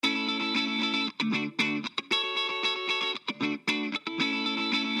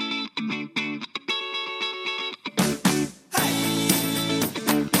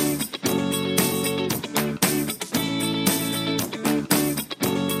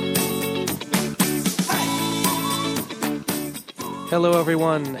Hello,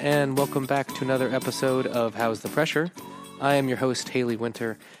 everyone, and welcome back to another episode of How's the Pressure? I am your host, Haley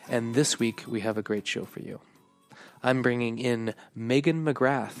Winter, and this week we have a great show for you. I'm bringing in Megan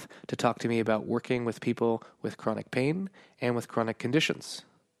McGrath to talk to me about working with people with chronic pain and with chronic conditions.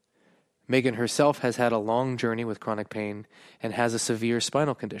 Megan herself has had a long journey with chronic pain and has a severe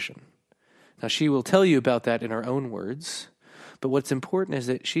spinal condition. Now, she will tell you about that in her own words, but what's important is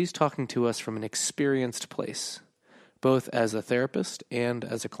that she's talking to us from an experienced place, both as a therapist and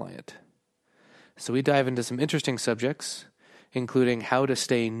as a client. So we dive into some interesting subjects, including how to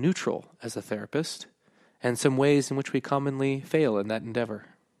stay neutral as a therapist and some ways in which we commonly fail in that endeavor.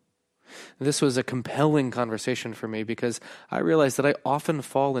 This was a compelling conversation for me because I realized that I often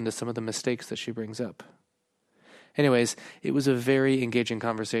fall into some of the mistakes that she brings up. Anyways, it was a very engaging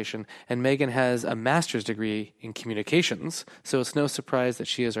conversation, and Megan has a master's degree in communications, so it's no surprise that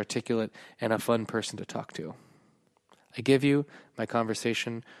she is articulate and a fun person to talk to. I give you my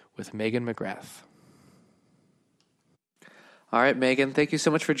conversation with Megan McGrath. All right, Megan, thank you so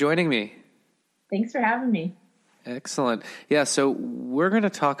much for joining me. Thanks for having me. Excellent. Yeah, so we're going to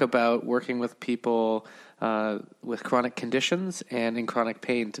talk about working with people with chronic conditions and in chronic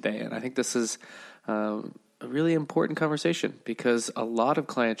pain today. And I think this is a really important conversation because a lot of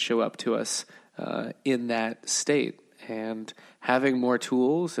clients show up to us in that state, and having more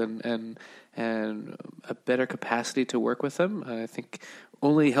tools and a better capacity to work with them, I think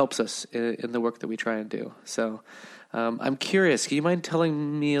only helps us in the work that we try and do. So I'm curious, can you mind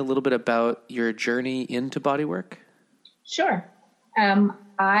telling me a little bit about your journey into bodywork? Sure.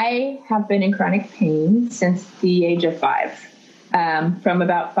 I have been in chronic pain since the age of 5. From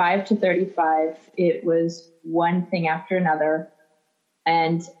about 5 to 35, it was one thing after another.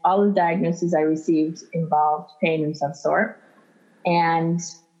 And all the diagnoses I received involved pain of some sort. And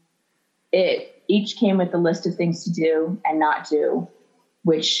it each came with a list of things to do and not do,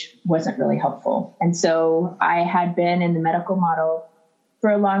 which wasn't really helpful. And so I had been in the medical model for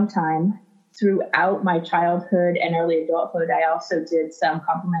a long time. Throughout my childhood and early adulthood, I also did some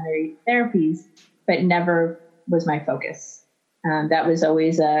complementary therapies, but never was my focus. That was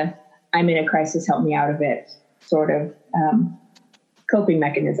always I'm in a crisis, help me out of it sort of coping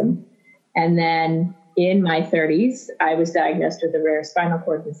mechanism. And then in my 30s, I was diagnosed with a rare spinal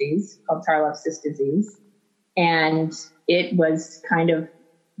cord disease called Tarlov cyst disease. And it was kind of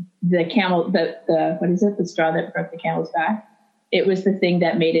the straw that broke the camel's back. It was the thing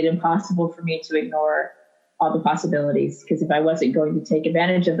that made it impossible for me to ignore all the possibilities. Because if I wasn't going to take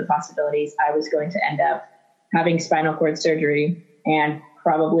advantage of the possibilities, I was going to end up having spinal cord surgery and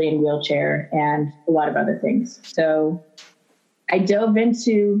probably in wheelchair and a lot of other things. So I dove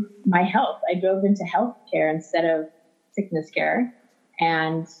into my health. I dove into healthcare instead of sickness care.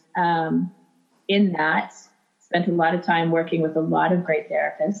 And in that, spent a lot of time working with a lot of great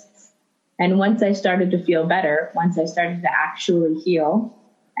therapists. And once I started to feel better, once I started to actually heal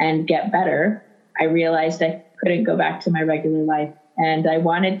and get better, I realized I couldn't go back to my regular life. And I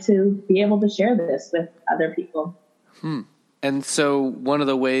wanted to be able to share this with other people. And so one of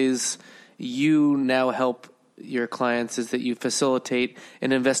the ways you now help your clients is that you facilitate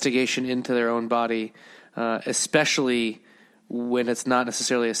an investigation into their own body, especially when it's not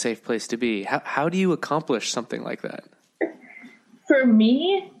necessarily a safe place to be. How do you accomplish something like that? For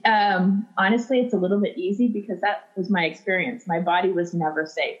me, honestly, it's a little bit easy because that was my experience. My body was never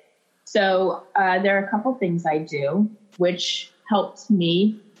safe. So there are a couple things I do which helped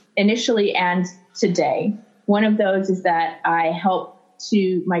me initially and today. One of those is that I help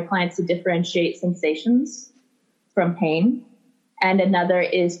my clients to differentiate sensations from pain. And another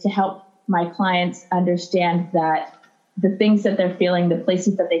is to help my clients understand that the things that they're feeling, the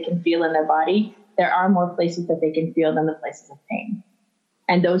places that they can feel in their body, there are more places that they can feel than the places of pain.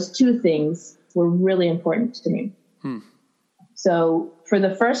 And those two things were really important to me. So for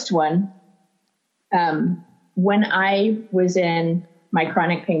the first one, when I was in my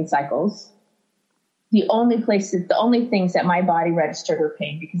chronic pain cycles, the only things that my body registered were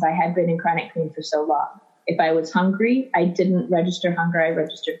pain because I had been in chronic pain for so long. If I was hungry, I didn't register hunger, I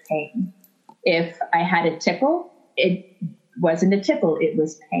registered pain. If I had a tickle, it wasn't a tickle, it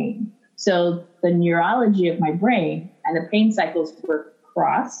was pain. So the neurology of my brain and the pain cycles were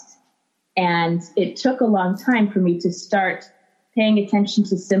crossed. And it took a long time for me to start paying attention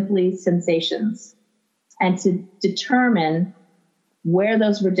to simply sensations and to determine where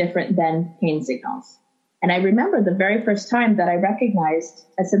those were different than pain signals. And I remember the very first time that I recognized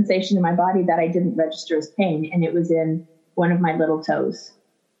a sensation in my body that I didn't register as pain, and it was in one of my little toes.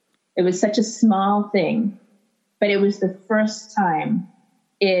 It was such a small thing, but it was the first time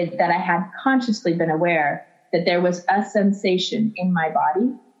that I had consciously been aware that there was a sensation in my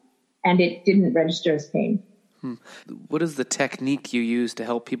body and it didn't register as pain. What is the technique you use to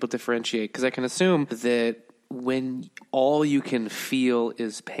help people differentiate? Because I can assume that when all you can feel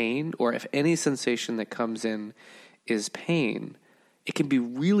is pain, or if any sensation that comes in is pain, it can be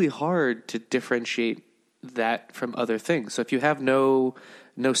really hard to differentiate that from other things. So if you have no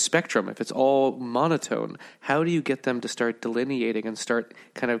spectrum, if it's all monotone, how do you get them to start delineating and start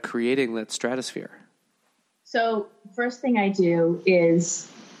kind of creating that stratosphere? So first thing I do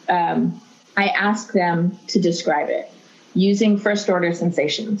is I ask them to describe it using first order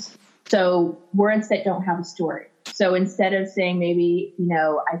sensations. So words that don't have a story. So instead of saying maybe,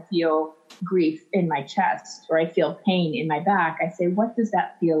 I feel grief in my chest or I feel pain in my back, I say, what does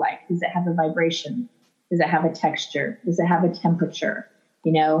that feel like? Does it have a vibration? Does it have a texture? Does it have a temperature?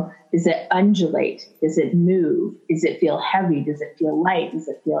 Does it undulate? Does it move? Does it feel heavy? Does it feel light? Does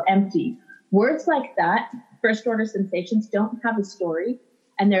it feel empty? Words like that, first order sensations, don't have a story,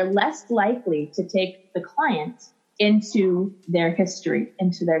 and they're less likely to take the client into their history,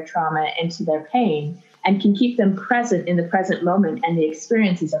 into their trauma, into their pain, and can keep them present in the present moment and the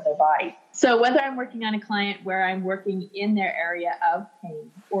experiences of their body. So whether I'm working on a client where I'm working in their area of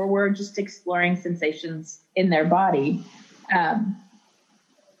pain, or we're just exploring sensations in their body,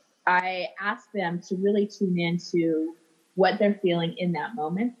 I ask them to really tune into what they're feeling in that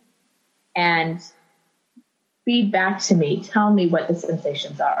moment and feed back to me, tell me what the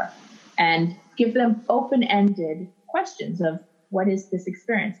sensations are, and give them open-ended questions of what is this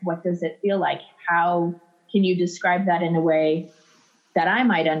experience? What does it feel like? How can you describe that in a way that I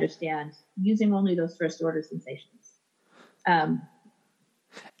might understand using only those first order sensations?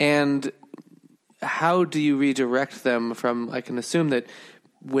 And how do you redirect them from, I can assume that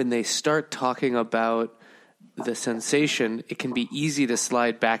when they start talking about the sensation, it can be easy to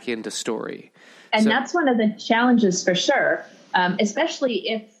slide back into story. And that's one of the challenges for sure, especially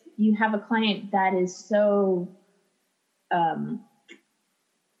if you have a client that is so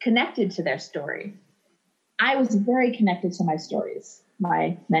connected to their story. I was very connected to my stories,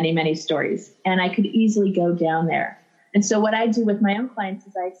 my many, many stories, and I could easily go down there. And so what I do with my own clients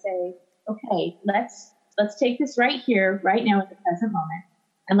is I say, okay, let's take this right here, right now at the present moment,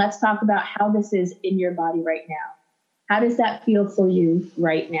 and let's talk about how this is in your body right now. How does that feel for you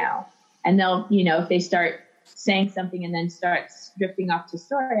right now? And they'll, if they start saying something and then start drifting off to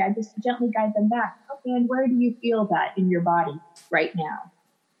story, I just gently guide them back. Okay, and where do you feel that in your body right now?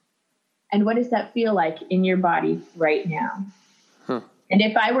 And what does that feel like in your body right now? Huh. And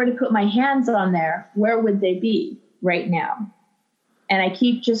if I were to put my hands on there, where would they be right now? And I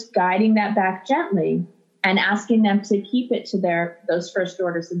keep just guiding that back gently and asking them to keep it to those first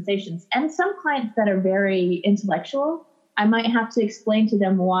order sensations. And some clients that are very intellectual, I might have to explain to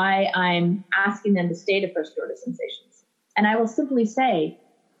them why I'm asking them to stay to first order sensations. And I will simply say,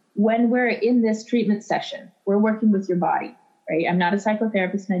 when we're in this treatment session, we're working with your body, right? I'm not a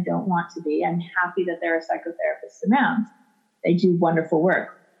psychotherapist and I don't want to be. I'm happy that there are psychotherapists around. They do wonderful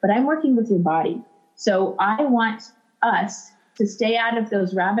work, but I'm working with your body. So I want us to stay out of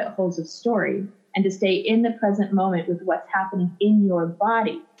those rabbit holes of story and to stay in the present moment with what's happening in your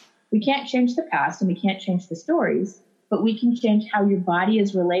body. We can't change the past and we can't change the stories, but we can change how your body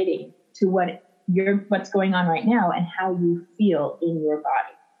is relating to what's going on right now and how you feel in your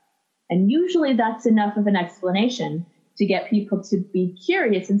body. And usually that's enough of an explanation to get people to be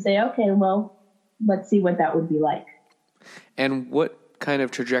curious and say, okay, well, let's see what that would be like. And what kind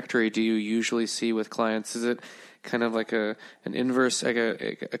of trajectory do you usually see with clients? Is it kind of like an inverse, like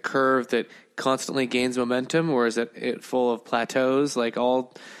a curve that constantly gains momentum, or is it full of plateaus, like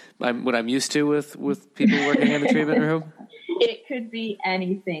what I'm used to with people working in the treatment room? It could be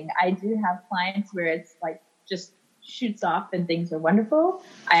anything. I do have clients where it's like just shoots off and things are wonderful.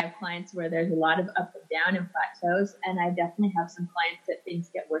 I have clients where there's a lot of up and down and plateaus, and I definitely have some clients that things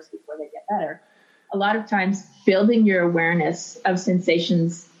get worse before they get better. A lot of times building your awareness of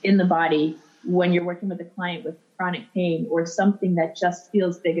sensations in the body when you're working with a client with chronic pain or something that just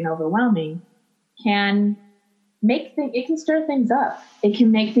feels big and overwhelming can stir things up. It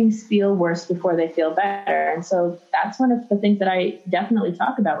can make things feel worse before they feel better. And so that's one of the things that I definitely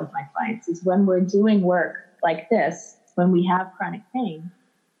talk about with my clients is when we're doing work like this, when we have chronic pain,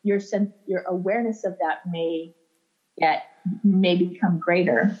 your awareness of that may become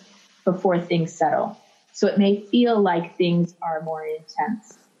greater before things settle. So it may feel like things are more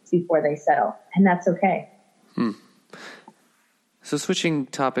intense before they settle, and that's okay. So switching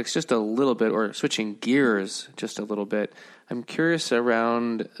topics just a little bit, or switching gears just a little bit, I'm curious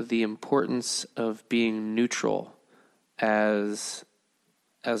around the importance of being neutral as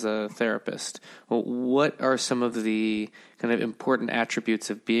as a therapist. Well, what are some of the kind of important attributes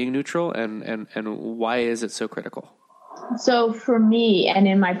of being neutral, and why is it so critical? So for me and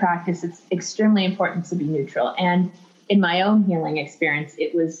in my practice, it's extremely important to be neutral. And in my own healing experience,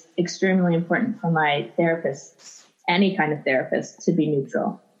 it was extremely important for my therapists, any kind of therapist, to be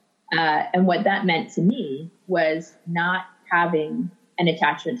neutral. And what that meant to me was not having an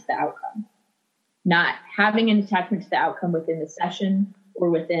attachment to the outcome, not having an attachment to the outcome within the session or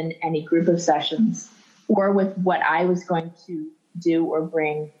within any group of sessions, or with what I was going to do or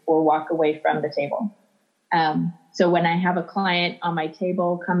bring or walk away from the table. So when I have a client on my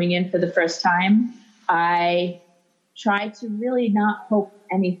table coming in for the first time, I try to really not hope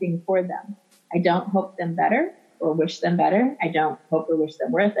anything for them. I don't hope them better or wish them better. I don't hope or wish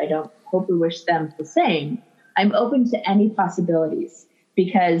them worse. I don't hope or wish them the same. I'm open to any possibilities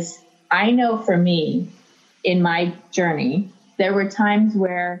because I know for me in my journey, there were times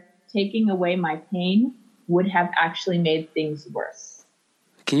where taking away my pain would have actually made things worse.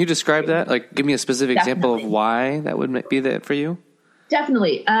 Can you describe that? Like, give me a specific example of why that would be that for you?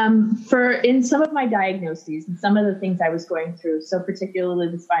 Definitely. In some of my diagnoses and some of the things I was going through, so particularly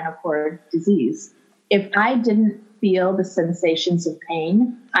the spinal cord disease, if I didn't feel the sensations of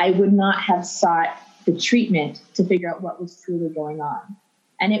pain, I would not have sought the treatment to figure out what was truly going on.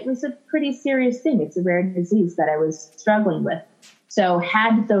 And it was a pretty serious thing. It's a rare disease that I was struggling with. So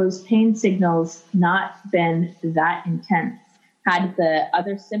had those pain signals not been that intense, had the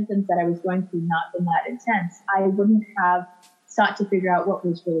other symptoms that I was going through not been that intense, I wouldn't have sought to figure out what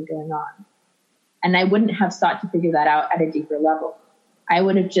was really going on. And I wouldn't have sought to figure that out at a deeper level. I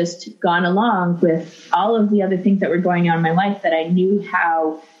would have just gone along with all of the other things that were going on in my life that I knew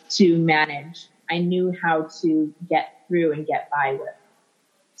how to manage. I knew how to get through and get by with.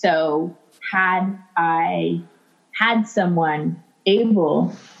 So had I had someone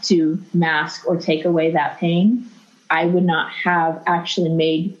able to mask or take away that pain, I would not have actually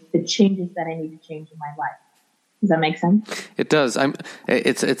made the changes that I need to change in my life. Does that make sense? It does.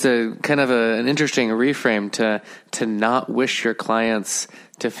 It's a kind of an interesting reframe to not wish your clients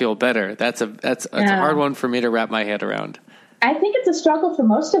to feel better. That's a hard one for me to wrap my head around. I think it's a struggle for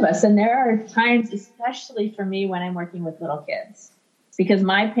most of us. And there are times, especially for me, when I'm working with little kids, because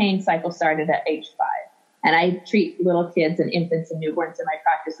my pain cycle started at age 5. And I treat little kids and infants and newborns in my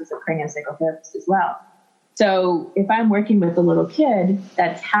practice as a cranial psychotherapist as well. So if I'm working with a little kid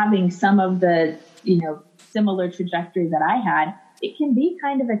that's having some of the, similar trajectory that I had, it can be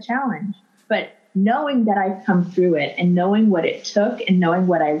kind of a challenge. But knowing that I've come through it and knowing what it took and knowing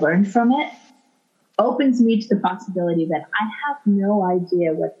what I learned from it opens me to the possibility that I have no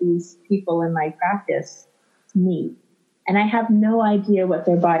idea what these people in my practice need. And I have no idea what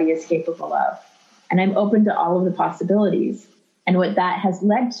their body is capable of. And I'm open to all of the possibilities. And what that has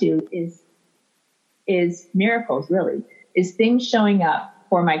led to is miracles, really, is things showing up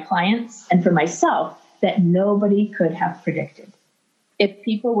for my clients and for myself that nobody could have predicted. If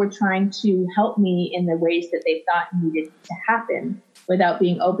people were trying to help me in the ways that they thought needed to happen without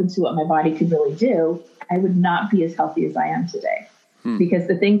being open to what my body could really do, I would not be as healthy as I am today. Because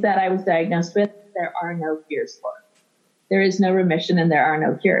the things that I was diagnosed with, there are no cures for. There is no remission and there are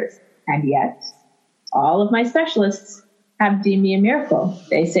no cures. And yet, all of my specialists have deemed me a miracle.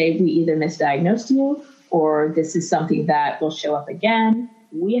 They say we either misdiagnosed you or this is something that will show up again.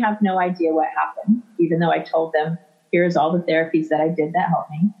 We have no idea what happened, even though I told them, here's all the therapies that I did that helped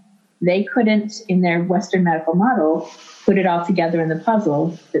me. They couldn't, in their Western medical model, put it all together in the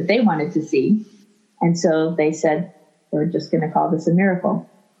puzzle that they wanted to see. And so they said, we're just going to call this a miracle.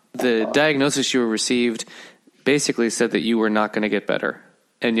 The diagnosis you received basically said that you were not going to get better,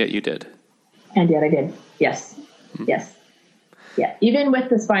 and yet you did. And yet I did. Yes. Yes. Yeah. Even with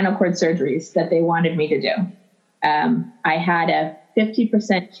the spinal cord surgeries that they wanted me to do, I had a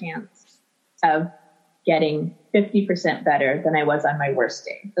 50% chance of getting 50% better than I was on my worst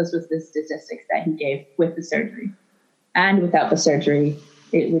day. Those was the statistics that he gave with the surgery. And without the surgery,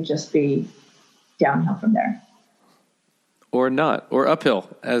 it would just be downhill from there. Or not, or uphill,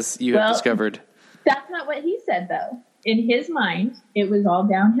 as you have discovered. That's not what he said, though. In his mind, it was all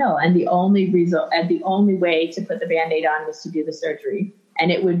downhill. And the only way to put the Band-Aid on was to do the surgery.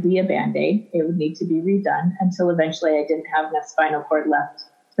 And it would be a Band-Aid. It would need to be redone until eventually I didn't have enough spinal cord left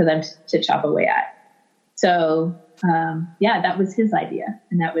for them to chop away at. So, that was his idea.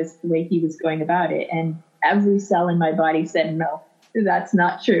 And that was the way he was going about it. And every cell in my body said, no, that's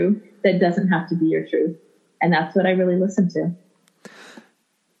not true. That doesn't have to be your truth. And that's what I really listened to.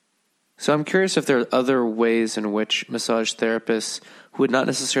 So I'm curious if there are other ways in which massage therapists who would not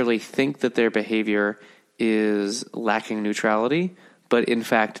necessarily think that their behavior is lacking neutrality, but in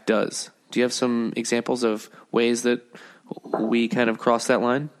fact does. Do you have some examples of ways that we kind of cross that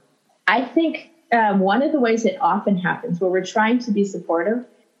line? I think one of the ways it often happens where we're trying to be supportive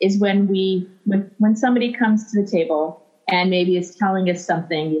is when somebody comes to the table and maybe is telling us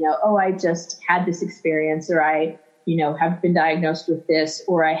something, oh, I just had this experience, or I, have been diagnosed with this,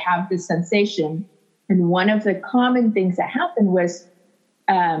 or I have this sensation. And one of the common things that happened was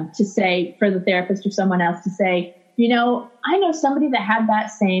to say, for the therapist or someone else to say, I know somebody that had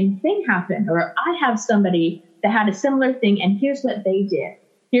that same thing happen, or I have somebody that had a similar thing, and here's what they did.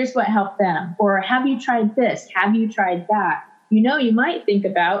 Here's what helped them. Or have you tried this? Have you tried that? You might think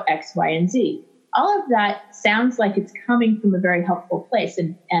about X, Y, and Z. All of that sounds like it's coming from a very helpful place.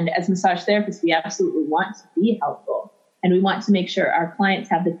 And as massage therapists, we absolutely want to be helpful. And we want to make sure our clients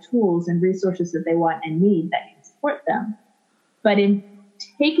have the tools and resources that they want and need that can support them. But in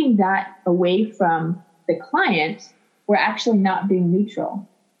taking that away from the client, we're actually not being neutral,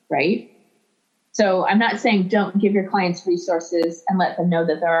 right? So I'm not saying don't give your clients resources and let them know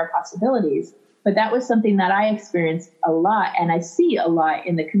that there are possibilities, but that was something that I experienced a lot, and I see a lot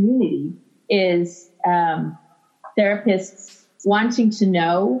in the community, is therapists wanting to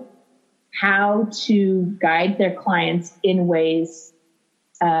know how to guide their clients in ways,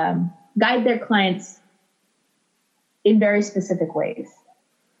 guide their clients in very specific ways.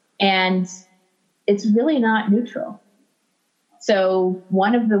 And it's really not neutral. So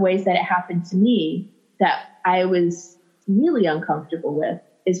one of the ways that it happened to me that I was really uncomfortable with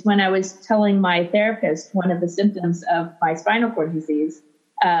is when I was telling my therapist one of the symptoms of my spinal cord disease.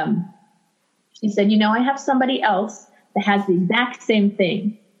 She said, I have somebody else that has the exact same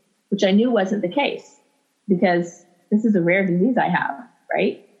thing, which I knew wasn't the case because this is a rare disease I have,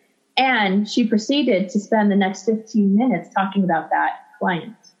 right? And she proceeded to spend the next 15 minutes talking about that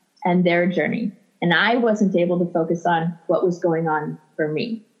client and their journey. And I wasn't able to focus on what was going on for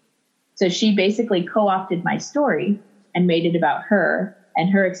me. So she basically co-opted my story and made it about her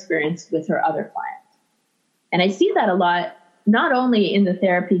and her experience with her other clients. And I see that a lot, not only in the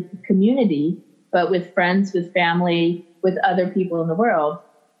therapy community, but with friends, with family, with other people in the world,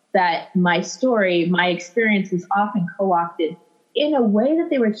 that my story, my experience was often co-opted in a way that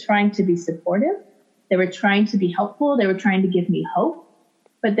they were trying to be supportive. They were trying to be helpful. They were trying to give me hope,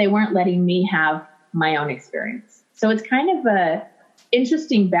 but they weren't letting me have my own experience. So it's kind of a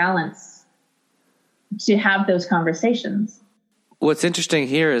interesting balance to have those conversations. What's interesting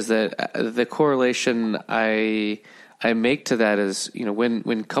here is that the correlation I make to that is,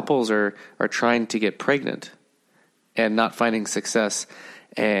 when couples are trying to get pregnant and not finding success,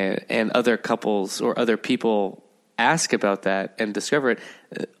 and other couples or other people ask about that and discover it,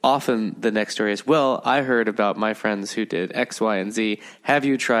 often the next story is, well, I heard about my friends who did X, Y, and Z. Have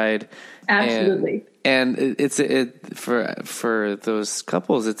you tried? Absolutely. And for those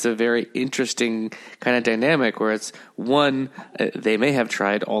couples, it's a very interesting kind of dynamic where it's one, they may have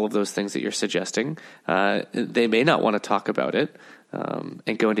tried all of those things that you're suggesting. They may not want to talk about it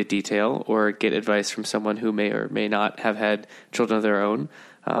and go into detail or get advice from someone who may or may not have had children of their own.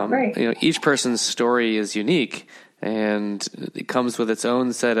 Right. Each person's story is unique and it comes with its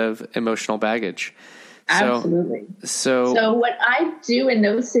own set of emotional baggage. Absolutely. So what I do in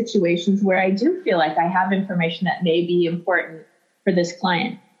those situations where I do feel like I have information that may be important for this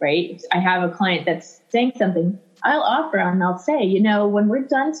client, right? I have a client that's saying something, I'll offer and I'll say, when we're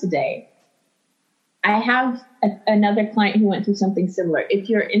done today, I have another client who went through something similar. If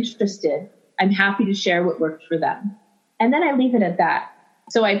you're interested, I'm happy to share what worked for them. And then I leave it at that.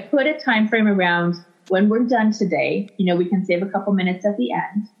 So I put a time frame around when we're done today. We can save a couple minutes at the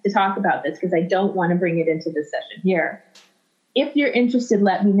end to talk about this because I don't want to bring it into the session here. If you're interested,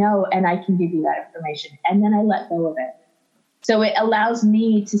 let me know and I can give you that information. And then I let go of it. So it allows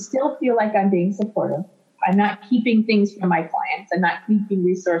me to still feel like I'm being supportive. I'm not keeping things from my clients. I'm not keeping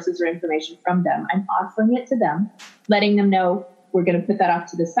resources or information from them. I'm offering it to them, letting them know we're going to put that off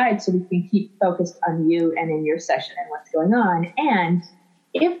to the side so we can keep focused on you and in your session and what's going on. And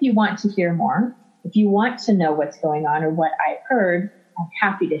if you want to hear more, if you want to know what's going on or what I've heard, I'm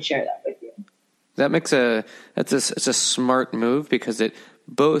happy to share that with you. It's a smart move because it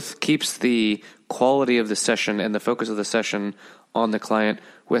both keeps the quality of the session and the focus of the session on the client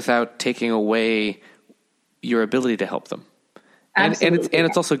without taking away your ability to help them. And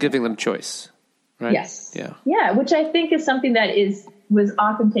it's also giving them choice, right? Yes. Yeah, which I think is something that was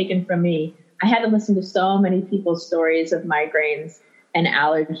often taken from me. I had to listen to so many people's stories of migraines and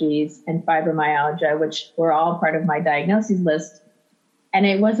allergies and fibromyalgia, which were all part of my diagnoses list. And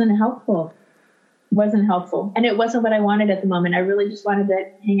it wasn't helpful. And it wasn't what I wanted at the moment. I really just wanted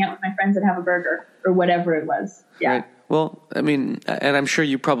to hang out with my friends and have a burger or whatever it was. Yeah. Right. Well, I mean, and I'm sure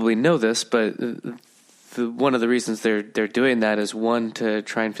you probably know this, but one of the reasons they're doing that is, one, to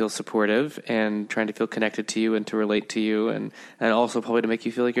try and feel supportive and trying to feel connected to you and to relate to you, and also probably to make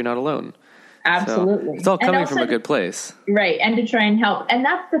you feel like you're not alone. Absolutely. So it's all coming from a good place. Right. And to try and help. And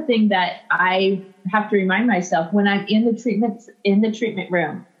that's the thing that I have to remind myself when I'm in the treatment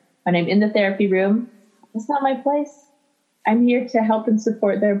room, when I'm in the therapy room. It's not my place. I'm here to help and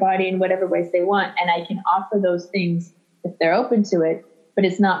support their body in whatever ways they want. And I can offer those things if they're open to it, but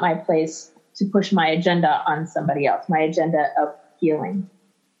it's not my place to push my agenda on somebody else, my agenda of healing,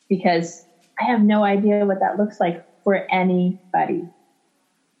 because I have no idea what that looks like for anybody.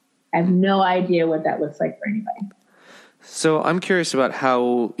 I have no idea what that looks like for anybody. So I'm curious about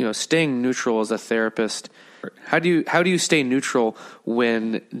how, staying neutral as a therapist, how do you stay neutral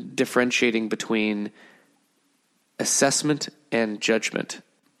when differentiating between assessment and judgment?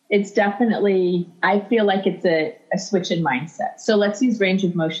 It's definitely, I feel like it's a switch in mindset. So let's use range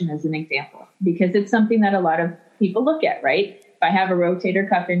of motion as an example, because it's something that a lot of people look at, right? If I have a rotator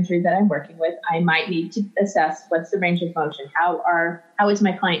cuff injury that I'm working with, I might need to assess what's the range of motion. How is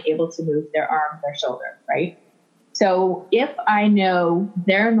my client able to move their arm, their shoulder, right? So if I know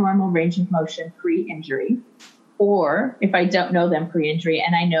their normal range of motion pre-injury, or if I don't know them pre-injury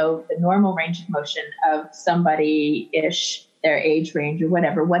and I know the normal range of motion of somebody-ish, their age range or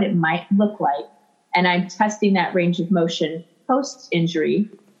whatever, what it might look like, and I'm testing that range of motion post-injury,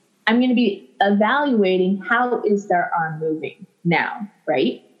 I'm going to be evaluating how is their arm moving now,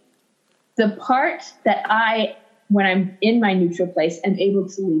 right? The part that when I'm in my neutral place, am able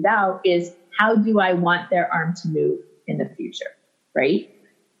to leave out is, how do I want their arm to move in the future, right?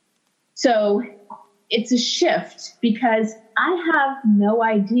 So it's a shift because I have no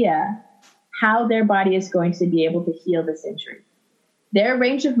idea how their body is going to be able to heal this injury. Their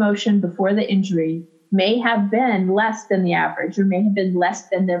range of motion before the injury may have been less than the average, or may have been less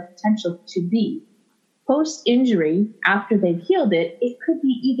than their potential to be. Post-injury, after they've healed it, it could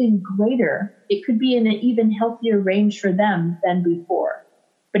be even greater. It could be in an even healthier range for them than before.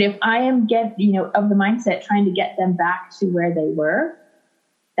 But if I am of the mindset trying to get them back to where they were,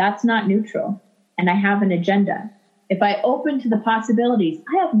 that's not neutral. And I have an agenda. If I open to the possibilities,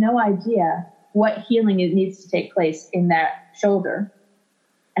 I have no idea what healing needs to take place in that shoulder.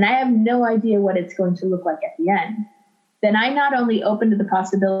 And I have no idea what it's going to look like at the end. Then I not only open to the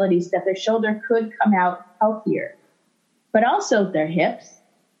possibilities that their shoulder could come out healthier, but also their hips,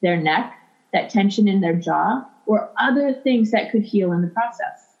 their neck, that tension in their jaw, or other things that could heal in the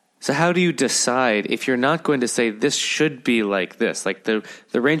process. So how do you decide if you're not going to say this should be like this, like the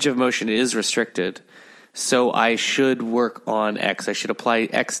range of motion is restricted, so I should work on X, I should apply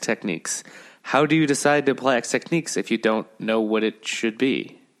X techniques. How do you decide to apply X techniques if you don't know what it should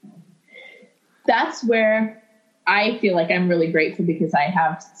be? That's where I feel like I'm really grateful, because I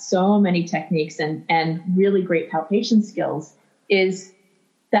have so many techniques and really great palpation skills, is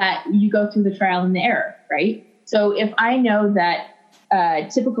that you go through the trial and the error, right? So if I know that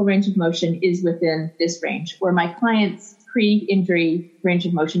typical range of motion is within this range, or my client's pre-injury range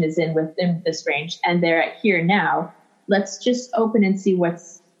of motion is within this range, and they're at here now, let's just open and see what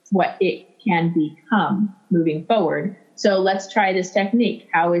it can become moving forward. So let's try this technique.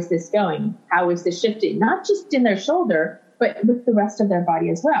 How is this going? How is this shifting? Not just in their shoulder, but with the rest of their body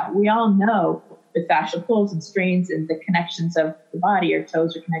as well. We all know with fascial pulls and strains and the connections of the body, our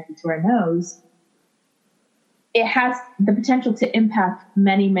toes are connected to our nose. It has the potential to impact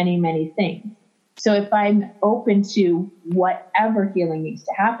many, many, many things. So if I'm open to whatever healing needs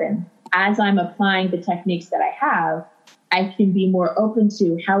to happen, as I'm applying the techniques that I have, I can be more open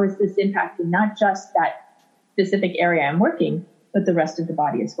to how is this impacting not just that specific area I'm working, but the rest of the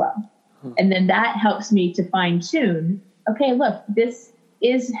body as well. And then that helps me to fine tune, okay, look, this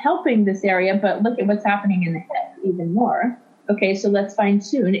is helping this area, but look at what's happening in the head even more. Okay, so let's fine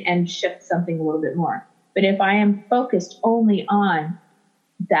tune and shift something a little bit more. But if I am focused only on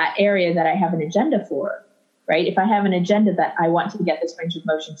that area that I have an agenda for, right? If I have an agenda that I want to get this range of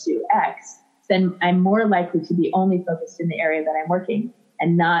motion to X, then I'm more likely to be only focused in the area that I'm working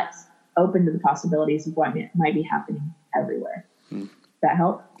and not open to the possibilities of what might be happening everywhere. Does that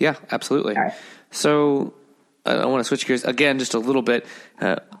help? Yeah, absolutely. All right. So I want to switch gears again just a little bit.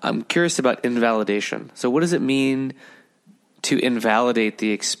 I'm curious about invalidation. So what does it mean to invalidate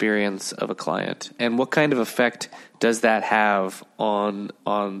the experience of a client, and what kind of effect does that have on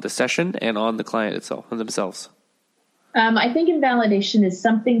the session and on the client itself, on themselves? I think invalidation is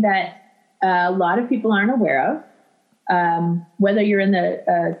something that a lot of people aren't aware of, whether you're in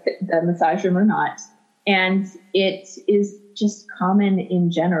the massage room or not. And it is just common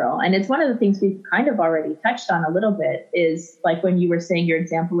in general. And it's one of the things we've kind of already touched on a little bit, is like when you were saying your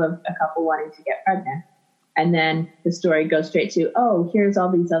example of a couple wanting to get pregnant, and then the story goes straight to, oh, here's all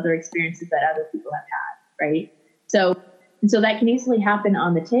these other experiences that other people have had, right? So that can easily happen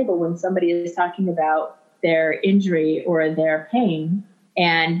on the table when somebody is talking about their injury or their pain,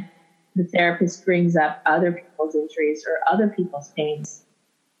 and the therapist brings up other people's injuries or other people's pains.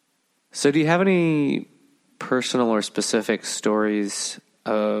 So do you have any personal or specific stories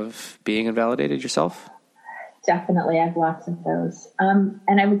of being invalidated yourself? Definitely. I have lots of those. And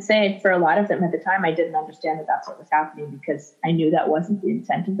I would say for a lot of them at the time, I didn't understand that that's what was happening, because I knew that wasn't the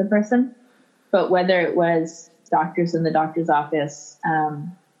intent of the person. But whether it was doctors in the doctor's office,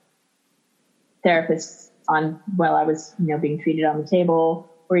 therapists while I was, being treated on the table,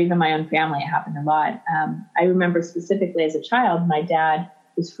 or even my own family, it happened a lot. I remember specifically as a child, my dad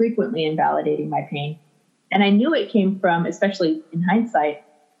was frequently invalidating my pain. And I knew it came from, especially in hindsight,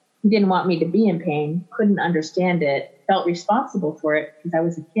 he didn't want me to be in pain, couldn't understand it, felt responsible for it because I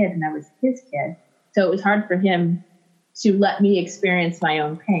was a kid and I was his kid. So it was hard for him to let me experience my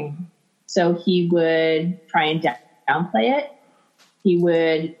own pain. So he would try and downplay it. He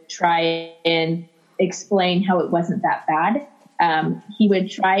would try and explain how it wasn't that bad. He would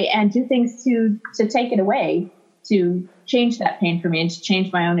try and do things to take it away, to change that pain for me and to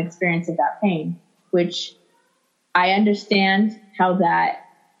change my own experience of that pain, which I understand how that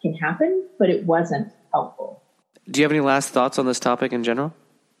can happen, but it wasn't helpful. Do you have any last thoughts on this topic in general?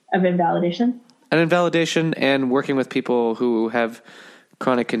 Of invalidation? An invalidation and working with people who have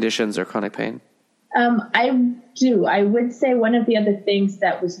chronic conditions or chronic pain? I do. I would say one of the other things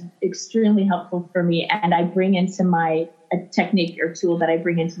that was extremely helpful for me, and I bring into a technique or tool that I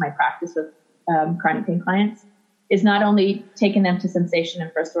bring into my practice with chronic pain clients, is not only taking them to sensation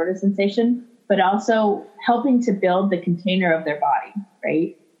and first order sensation, but also helping to build the container of their body,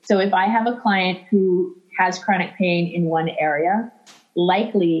 right? So if I have a client who has chronic pain in one area,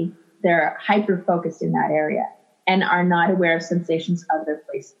 likely they're hyper-focused in that area and are not aware of sensations other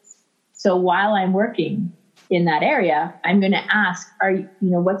places. So while I'm working in that area, I'm going to ask,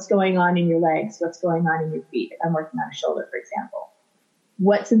 what's going on in your legs? What's going on in your feet? If I'm working on a shoulder, for example,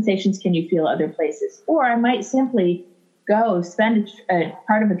 what sensations can you feel other places? Or I might simply go spend a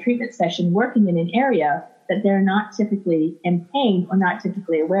part of a treatment session working in an area that they're not typically in pain or not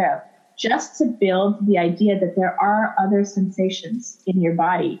typically aware of, just to build the idea that there are other sensations in your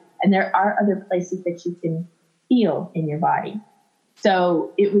body and there are other places that you can feel in your body.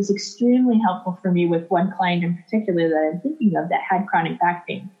 So it was extremely helpful for me with one client in particular that I'm thinking of that had chronic back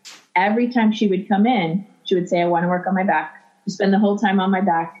pain. Every time she would come in, she would say, I want to work on my back. Just spend the whole time on my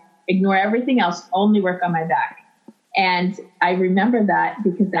back, ignore everything else, only work on my back. And I remember that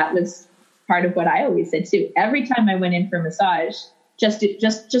because that was part of what I always said too. Every time I went in for a massage, just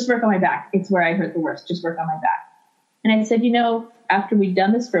work on my back. It's where I hurt the worst. Just work on my back. And I said, after we'd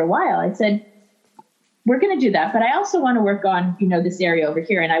done this for a while, I said, we're going to do that, but I also want to work on, this area over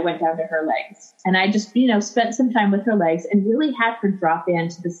here. And I went down to her legs and I just, spent some time with her legs and really had her drop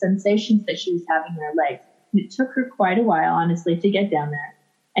into the sensations that she was having in her legs. And it took her quite a while, honestly, to get down there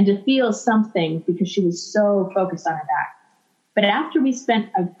and to feel something because she was so focused on her back. But after we spent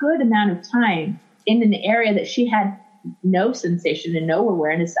a good amount of time in an area that she had no sensation and no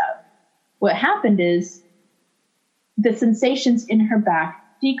awareness of, what happened is the sensations in her back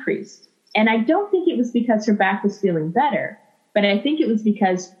decreased. And I don't think it was because her back was feeling better, but I think it was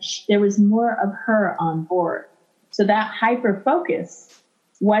because there was more of her on board. So that hyper focus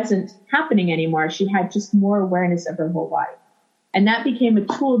wasn't happening anymore. She had just more awareness of her whole body. And that became a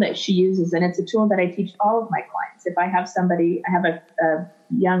tool that she uses. And it's a tool that I teach all of my clients. If I have somebody, I have a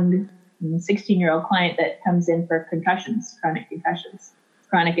young 16-year-old client that comes in for concussions, chronic concussions.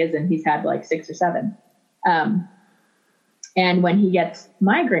 Chronic as in he's had like 6 or 7. And when he gets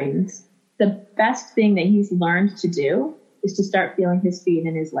migraines, the best thing that he's learned to do is to start feeling his feet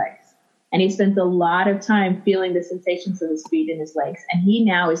and his legs. And he spends a lot of time feeling the sensations of his feet and his legs. And he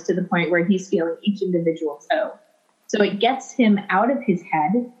now is to the point where he's feeling each individual toe. So it gets him out of his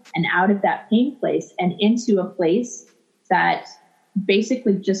head and out of that pain place and into a place that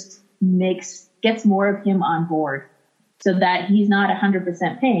basically just gets more of him on board so that he's not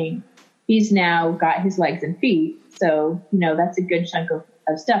 100% pain. He's now got his legs and feet. So, that's a good chunk of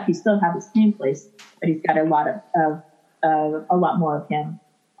stuff. He still has his pain place, but he's got a lot more of him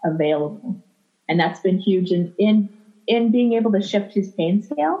available. And that's been huge in being able to shift his pain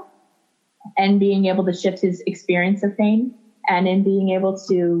scale and being able to shift his experience of pain and in being able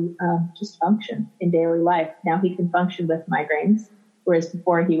to just function in daily life. Now he can function with migraines, whereas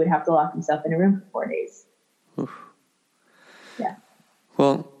before he would have to lock himself in a room for 4 days. Oof.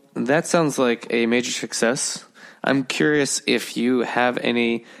 Well, that sounds like a major success. I'm curious if you have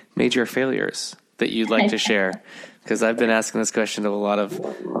any major failures that you'd like to share, because I've been asking this question to a lot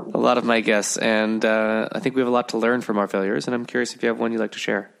of my guests, and I think we have a lot to learn from our failures, and I'm curious if you have one you'd like to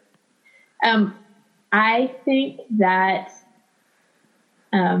share. I think that,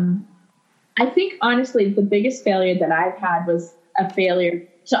 honestly, the biggest failure that I've had was a failure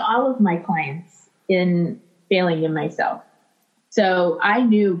to all of my clients in failing in myself. So I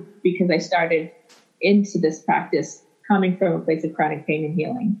knew, because I started into this practice coming from a place of chronic pain and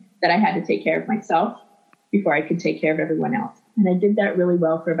healing, that I had to take care of myself before I could take care of everyone else. And I did that really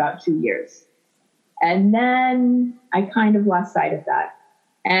well for about 2 years. And then I kind of lost sight of that.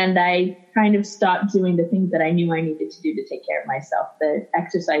 And I kind of stopped doing the things that I knew I needed to do to take care of myself, the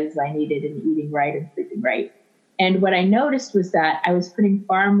exercises I needed and eating right and sleeping right. And what I noticed was that I was putting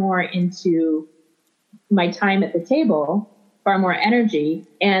far more into my time at the table, far more energy,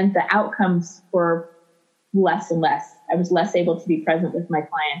 and the outcomes were less and less. I was less able to be present with my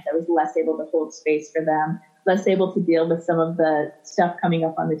clients. I was less able to hold space for them, less able to deal with some of the stuff coming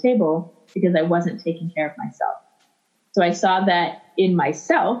up on the table because I wasn't taking care of myself. So I saw that in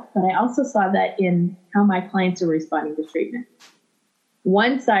myself, but I also saw that in how my clients are responding to treatment.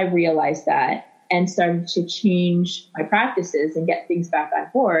 Once I realized that and started to change my practices and get things back on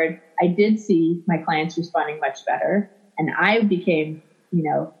board, I did see my clients responding much better, and I became,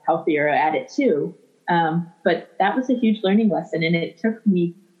 healthier at it too. But that was a huge learning lesson, and it took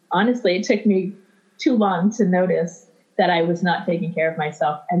me too long to notice that I was not taking care of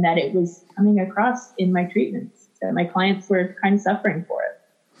myself and that it was coming across in my treatments, that my clients were kind of suffering for it.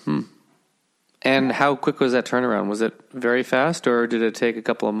 And how quick was that turnaround? Was it very fast, or did it take a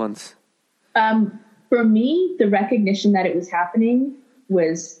couple of months? For me, the recognition that it was happening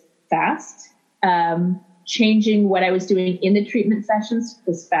was fast. Changing what I was doing in the treatment sessions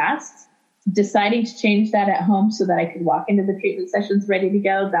was fast. Deciding to change that at home so that I could walk into the treatment sessions ready to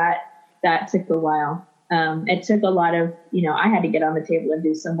go, that took a while. It took a lot of, I had to get on the table and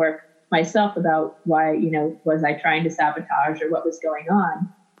do some work myself about why, was I trying to sabotage or what was going on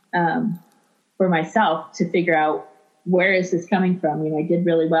for myself to figure out, where is this coming from? I did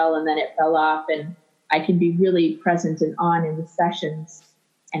really well and then it fell off, and I can be really present and on in the sessions.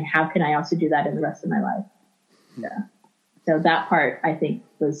 And how can I also do that in the rest of my life? Yeah. So that part, I think,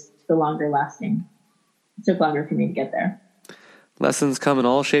 was the longer lasting. It took longer for me to get there. Lessons come in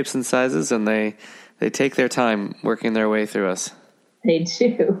all shapes and sizes, and they take their time working their way through us. They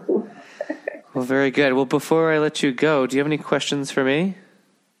do. Well, very good. Well, before I let you go, do you have any questions for me?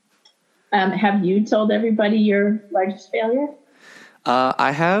 Have you told everybody your largest failure?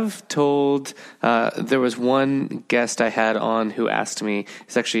 I have told, there was one guest I had on who asked me,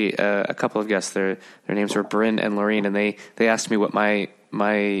 it's actually a couple of guests, their names were Bryn and Lorene, and they asked me what my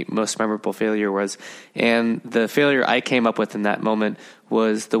most memorable failure was. And the failure I came up with in that moment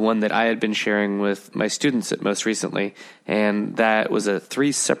was the one that I had been sharing with my students at most recently. And that was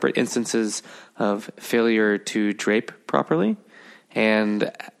 3 separate instances of failure to drape properly, and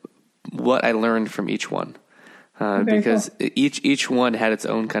what I learned from each one. Because cool. each one had its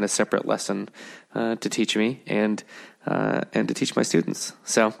own kind of separate lesson to teach me and to teach my students.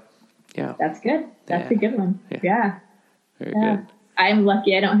 So, yeah. That's good. That's a good one. Yeah. Very good. I'm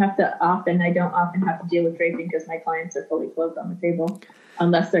lucky. I don't often have to deal with draping because my clients are fully clothed on the table,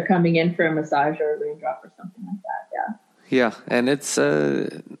 unless they're coming in for a massage or a raindrop or something like that. Yeah. Yeah, and it's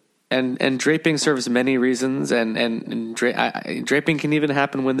and draping serves many reasons, and draping can even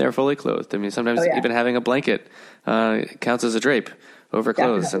happen when they're fully clothed. I mean, sometimes even having a blanket counts as a drape over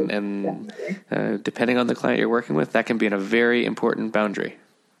clothes, and depending on the client you're working with, that can be a very important boundary.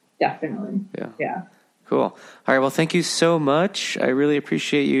 Definitely. Yeah. Cool. All right. Well, thank you so much. I really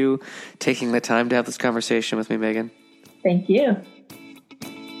appreciate you taking the time to have this conversation with me, Megan. Thank you.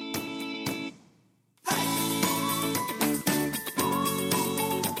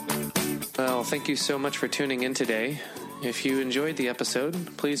 Well, thank you so much for tuning in today. If you enjoyed the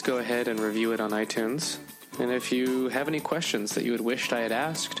episode, please go ahead and review it on iTunes. And if you have any questions that you had wished I had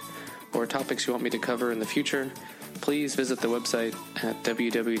asked, or topics you want me to cover in the future, please visit the website at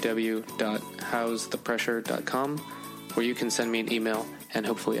www.howsthepressure.com, where you can send me an email and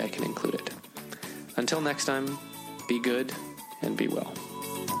hopefully I can include it. Until next time, be good and be well.